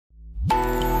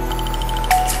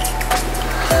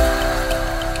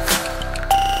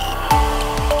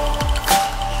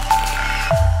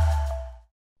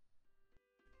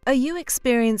Are you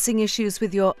experiencing issues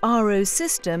with your RO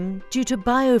system due to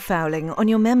biofouling on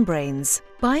your membranes?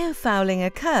 Biofouling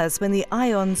occurs when the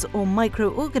ions or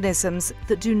microorganisms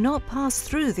that do not pass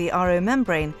through the RO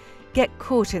membrane get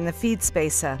caught in the feed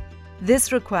spacer.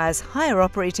 This requires higher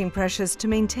operating pressures to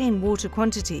maintain water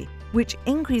quantity, which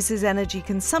increases energy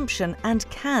consumption and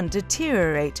can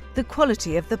deteriorate the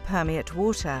quality of the permeate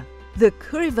water. The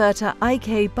Kuriverter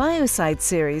IK Biocide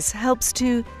series helps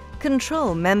to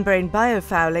control membrane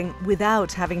biofouling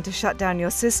without having to shut down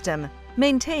your system,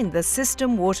 maintain the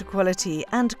system water quality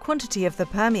and quantity of the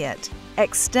permeate,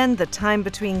 extend the time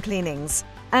between cleanings,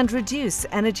 and reduce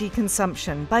energy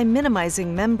consumption by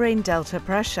minimizing membrane delta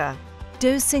pressure.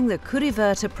 Dosing the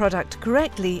Kuriverter product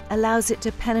correctly allows it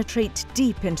to penetrate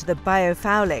deep into the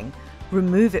biofouling,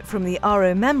 remove it from the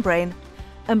RO membrane,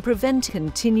 and prevent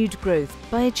continued growth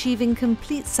by achieving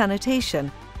complete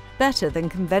sanitation, better than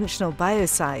conventional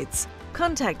biocides.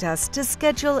 Contact us to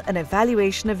schedule an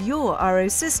evaluation of your RO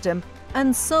system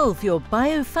and solve your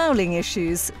biofouling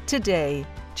issues today.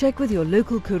 Check with your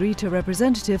local Kurita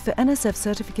representative for NSF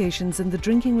certifications and the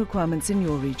drinking requirements in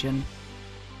your region.